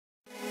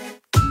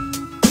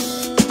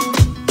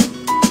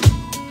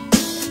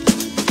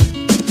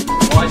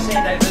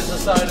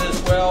milestone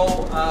as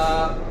well.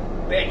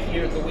 Back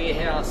here at the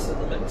warehouse,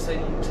 and the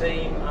mixing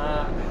team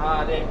are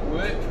hard at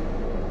work.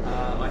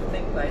 I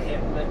think they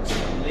have mixed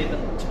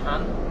 11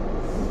 tonne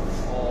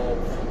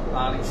of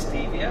barley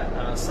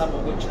stevia, some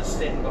of which is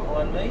standing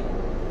behind me.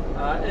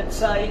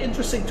 It's an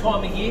interesting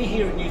time of year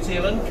here in New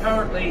Zealand.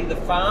 Currently the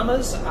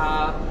farmers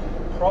are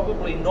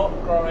probably not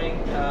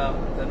growing,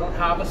 they're not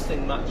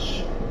harvesting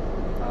much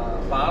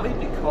barley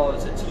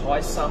because it's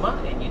high summer,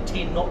 and you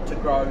tend not to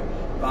grow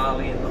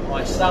barley in the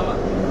high summer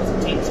because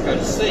it tends to go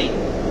to seed.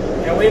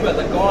 However,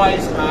 the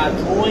guys are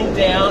drawing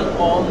down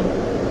on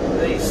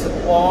the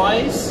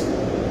supplies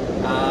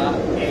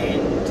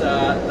and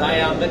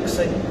they are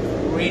mixing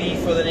ready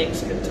for the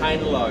next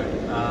container load.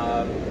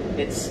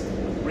 It's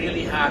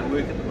really hard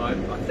work at the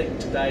moment. I think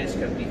today is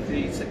going to be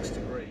 36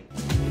 degrees.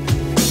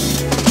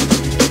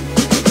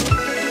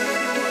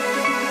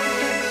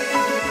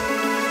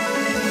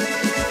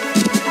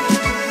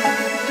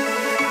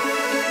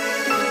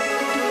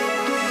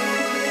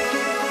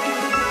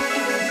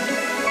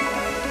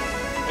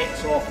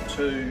 Hats off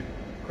to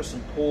Chris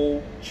and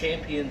Paul,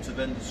 champions of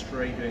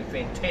industry, doing a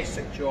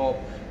fantastic job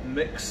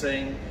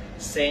mixing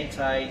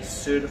Sante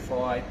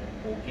Certified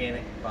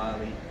Organic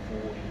Barley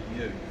for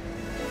you.